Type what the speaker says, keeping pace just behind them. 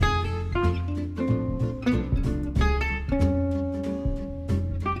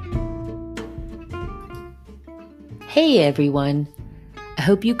Hey everyone, I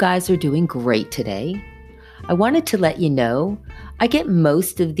hope you guys are doing great today. I wanted to let you know I get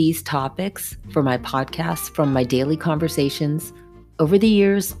most of these topics for my podcast from my daily conversations over the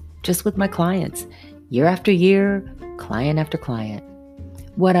years, just with my clients, year after year, client after client.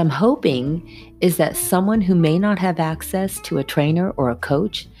 What I'm hoping is that someone who may not have access to a trainer or a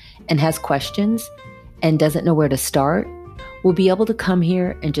coach and has questions and doesn't know where to start will be able to come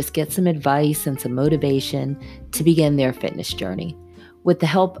here and just get some advice and some motivation to begin their fitness journey with the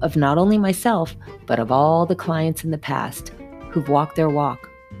help of not only myself, but of all the clients in the past who've walked their walk.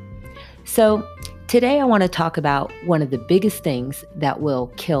 So today I want to talk about one of the biggest things that will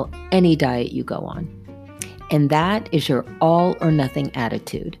kill any diet you go on, and that is your all or nothing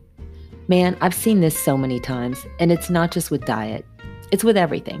attitude. Man, I've seen this so many times, and it's not just with diet. It's with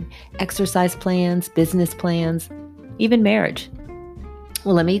everything: exercise plans, business plans, even marriage.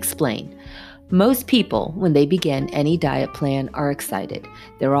 Well, let me explain. Most people, when they begin any diet plan, are excited.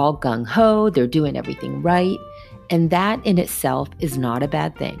 They're all gung-ho, they're doing everything right, and that in itself is not a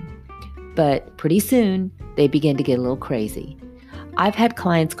bad thing. But pretty soon, they begin to get a little crazy. I've had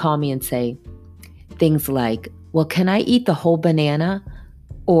clients call me and say things like, well, can I eat the whole banana?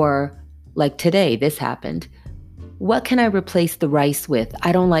 Or like today, this happened. What can I replace the rice with?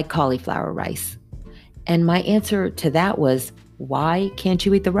 I don't like cauliflower rice. And my answer to that was, why can't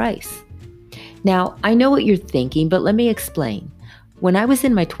you eat the rice? Now, I know what you're thinking, but let me explain. When I was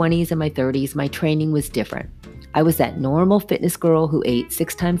in my 20s and my 30s, my training was different. I was that normal fitness girl who ate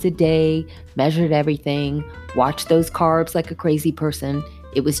 6 times a day, measured everything, watched those carbs like a crazy person.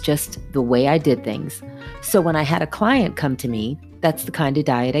 It was just the way I did things. So when I had a client come to me, that's the kind of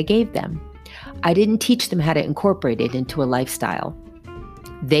diet I gave them. I didn't teach them how to incorporate it into a lifestyle.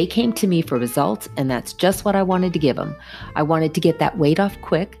 They came to me for results, and that's just what I wanted to give them. I wanted to get that weight off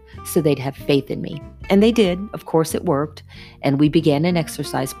quick so they'd have faith in me. And they did. Of course, it worked. And we began an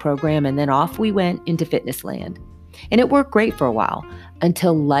exercise program, and then off we went into fitness land. And it worked great for a while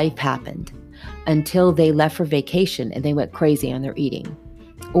until life happened, until they left for vacation and they went crazy on their eating,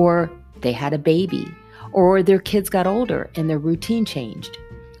 or they had a baby, or their kids got older and their routine changed.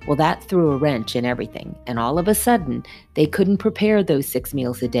 Well, that threw a wrench in everything. And all of a sudden, they couldn't prepare those 6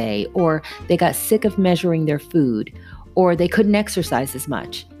 meals a day, or they got sick of measuring their food, or they couldn't exercise as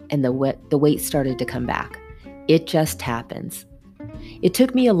much, and the weight started to come back. It just happens. It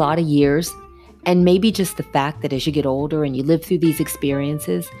took me a lot of years, and maybe just the fact that as you get older and you live through these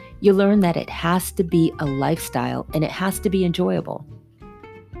experiences, you learn that it has to be a lifestyle and it has to be enjoyable.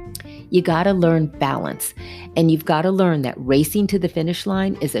 You got to learn balance, and you've got to learn that racing to the finish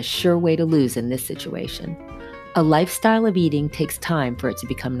line is a sure way to lose in this situation. A lifestyle of eating takes time for it to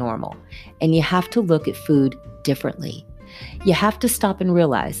become normal, and you have to look at food differently. You have to stop and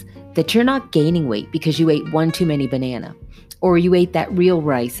realize that you're not gaining weight because you ate one too many banana, or you ate that real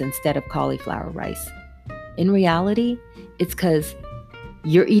rice instead of cauliflower rice. In reality, it's because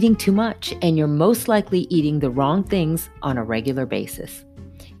you're eating too much, and you're most likely eating the wrong things on a regular basis.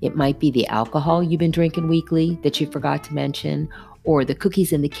 It might be the alcohol you've been drinking weekly that you forgot to mention, or the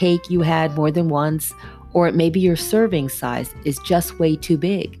cookies and the cake you had more than once, or it may be your serving size is just way too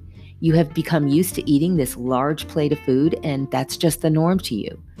big. You have become used to eating this large plate of food, and that's just the norm to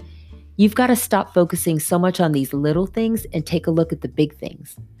you. You've got to stop focusing so much on these little things and take a look at the big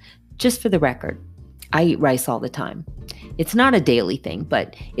things. Just for the record, I eat rice all the time. It's not a daily thing,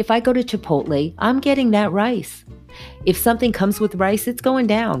 but if I go to Chipotle, I'm getting that rice. If something comes with rice, it's going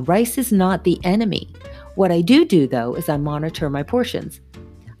down. Rice is not the enemy. What I do, though, is I monitor my portions.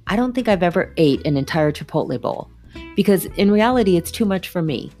 I don't think I've ever ate an entire Chipotle bowl because in reality, it's too much for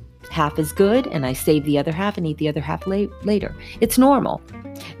me. Half is good, and I save the other half and eat the other half later. It's normal.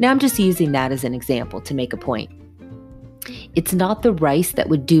 Now I'm just using that as an example to make a point. It's not the rice that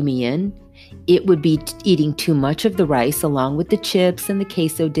would do me in. It would be eating too much of the rice along with the chips and the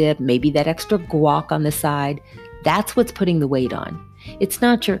queso dip, maybe that extra guac on the side. That's what's putting the weight on. It's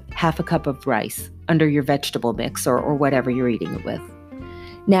not your half a cup of rice under your vegetable mix or whatever you're eating it with.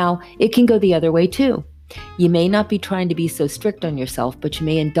 Now, it can go the other way too. You may not be trying to be so strict on yourself, but you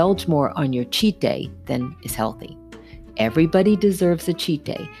may indulge more on your cheat day than is healthy. Everybody deserves a cheat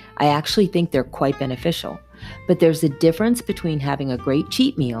day. I actually think they're quite beneficial. But there's a difference between having a great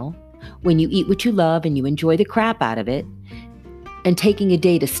cheat meal, when you eat what you love and you enjoy the crap out of it, and taking a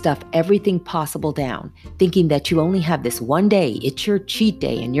day to stuff everything possible down, thinking that you only have this one day, it's your cheat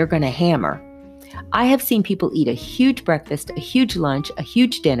day, and you're going to hammer. I have seen people eat a huge breakfast, a huge lunch, a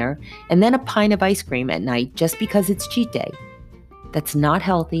huge dinner, and then a pint of ice cream at night just because it's cheat day. That's not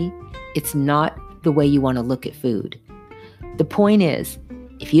healthy. It's not the way you want to look at food. The point is,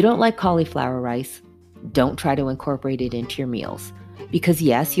 if you don't like cauliflower rice, Don't try to incorporate it into your meals. Because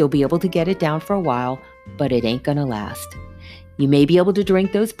yes, you'll be able to get it down for a while, but it ain't gonna last. You may be able to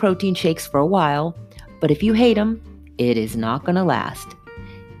drink those protein shakes for a while, but if you hate them, it is not gonna last.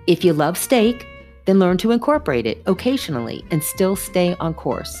 If you love steak, then learn to incorporate it occasionally and still stay on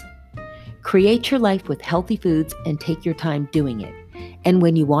course. Create your life with healthy foods and take your time doing it. And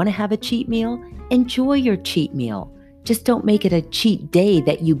when you want to have a cheat meal, enjoy your cheat meal. Just don't make it a cheat day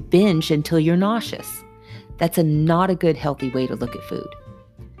that you binge until you're nauseous. That's not a good, healthy way to look at food.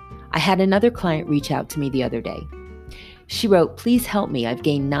 I had another client reach out to me the other day. She wrote, "Please help me. I've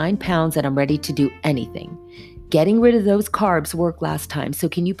gained 9 pounds and I'm ready to do anything. Getting rid of those carbs worked last time, so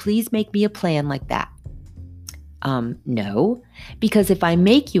can you please make me a plan like that?" No, because if I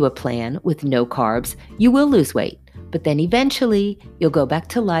make you a plan with no carbs, you will lose weight. But then eventually you'll go back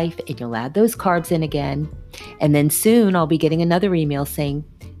to life and you'll add those carbs in again. And then soon I'll be getting another email saying,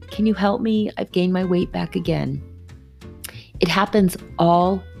 "Can you help me? I've gained my weight back again." It happens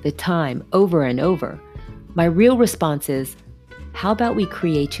all the time, over and over. My real response is, how about we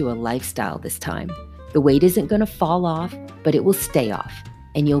create you a lifestyle this time? The weight isn't going to fall off, but it will stay off,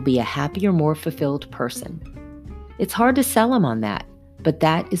 and you'll be a happier, more fulfilled person. It's hard to sell them on that, but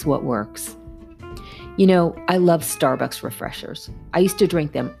that is what works. You know, I love Starbucks refreshers. I used to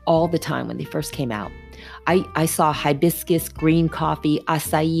drink them all the time when they first came out. I saw hibiscus, green coffee,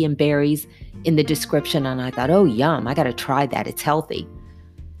 acai, and berries in the description, and I thought, oh, yum, I got to try that. It's healthy.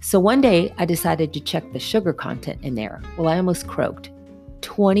 So one day I decided to check the sugar content in there. Well, I almost croaked.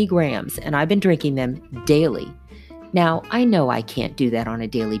 20 grams, and I've been drinking them daily. Now, I know I can't do that on a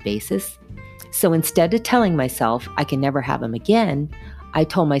daily basis. So instead of telling myself I can never have them again, I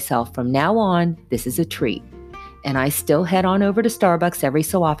told myself from now on, this is a treat. And I still head on over to Starbucks every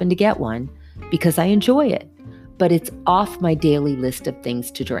so often to get one because I enjoy it. But it's off my daily list of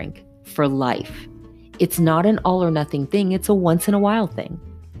things to drink for life. It's not an all or nothing thing. It's a once in a while thing.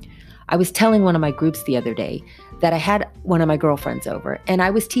 I was telling one of my groups the other day that I had one of my girlfriends over and I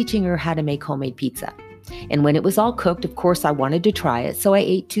was teaching her how to make homemade pizza. And when it was all cooked, of course, I wanted to try it. So I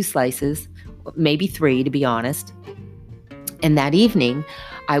ate 2 slices, maybe 3 to be honest. And that evening,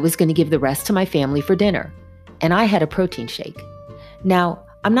 I was going to give the rest to my family for dinner. And I had a protein shake. Now,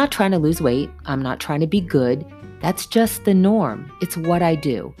 I'm not trying to lose weight. I'm not trying to be good. That's just the norm. It's what I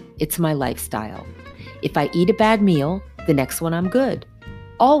do. It's my lifestyle. If I eat a bad meal, the next one I'm good.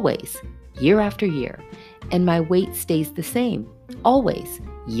 Always, year after year. And my weight stays the same. Always,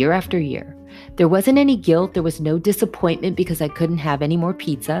 year after year. There wasn't any guilt. There was no disappointment because I couldn't have any more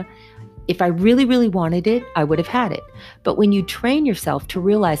pizza. If I really, really wanted it, I would have had it. But when you train yourself to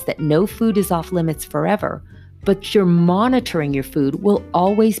realize that no food is off limits forever, but you're monitoring your food will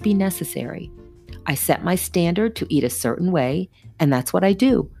always be necessary. I set my standard to eat a certain way, and that's what I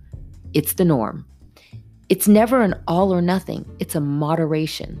do. It's the norm. It's never an all or nothing. It's a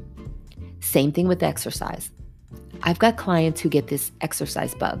moderation. Same thing with exercise. I've got clients who get this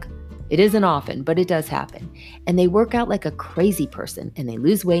exercise bug. It isn't often, but it does happen. And they work out like a crazy person and they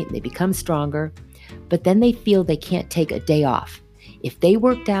lose weight and they become stronger, but then they feel they can't take a day off. If they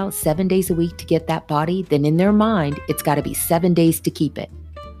worked out 7 days a week to get that body, then in their mind, it's got to be 7 days to keep it.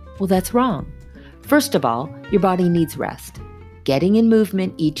 Well, that's wrong. First of all, your body needs rest. Getting in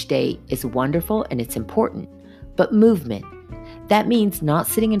movement each day is wonderful and it's important, but movement, that means not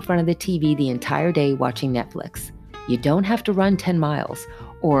sitting in front of the TV the entire day watching Netflix. You don't have to run 10 miles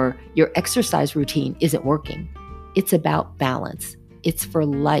or your exercise routine isn't working. It's about balance. It's for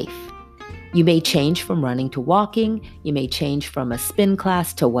life. You may change from running to walking. You may change from a spin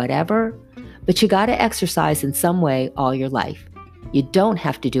class to whatever, but you got to exercise in some way all your life. You don't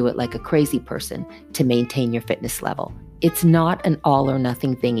have to do it like a crazy person to maintain your fitness level. It's not an all or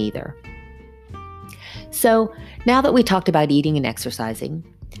nothing thing either. So now that we talked about eating and exercising,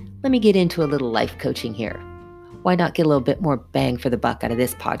 let me get into a little life coaching here. Why not get a little bit more bang for the buck out of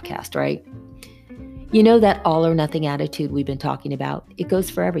this podcast, right? You know that all or nothing attitude we've been talking about? It goes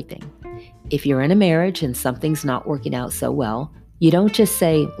for everything. If you're in a marriage and something's not working out so well, you don't just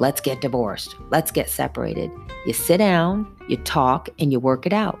say, let's get divorced, let's get separated. You sit down, you talk, and you work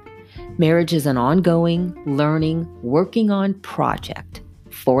it out. Marriage is an ongoing, learning, working on project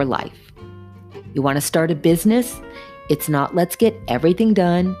for life. You want to start a business? It's not let's get everything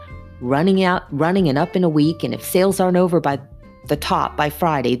done, running and up in a week, and if sales aren't over by the top by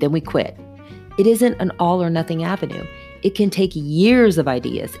Friday, then we quit. It isn't an all or nothing avenue. It can take years of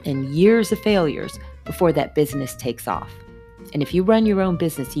ideas and years of failures before that business takes off. And if you run your own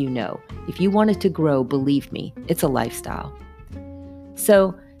business, you know, if you want it to grow, believe me, it's a lifestyle.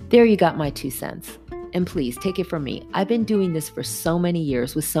 So there you got my 2 cents. And please take it from me. I've been doing this for so many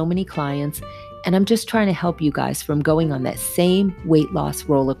years with so many clients. And I'm just trying to help you guys from going on that same weight loss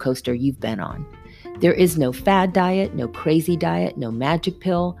roller coaster you've been on. There is no fad diet, no crazy diet, no magic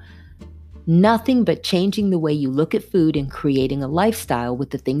pill. Nothing but changing the way you look at food and creating a lifestyle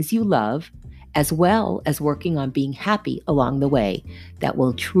with the things you love, as well as working on being happy along the way that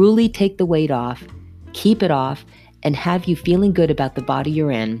will truly take the weight off, keep it off, and have you feeling good about the body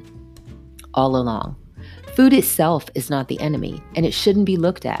you're in all along. Food itself is not the enemy, and it shouldn't be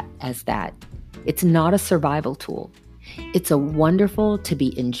looked at as that. It's not a survival tool. It's a wonderful, to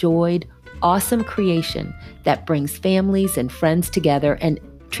be enjoyed, awesome creation that brings families and friends together and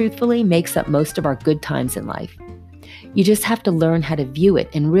truthfully makes up most of our good times in life. You just have to learn how to view it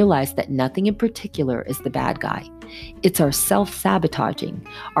and realize that nothing in particular is the bad guy. It's our self-sabotaging,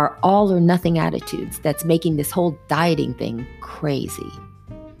 our all or nothing attitudes that's making this whole dieting thing crazy.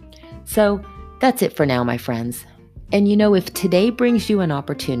 So that's it for now, my friends. And if today brings you an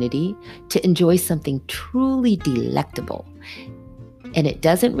opportunity to enjoy something truly delectable, and it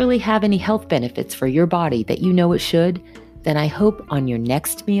doesn't really have any health benefits for your body that you know it should, then I hope on your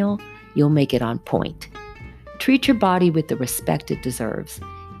next meal, you'll make it on point. Treat your body with the respect it deserves.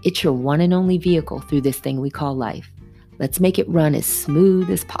 It's your one and only vehicle through this thing we call life. Let's make it run as smooth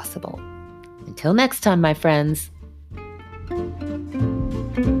as possible. Until next time, my friends.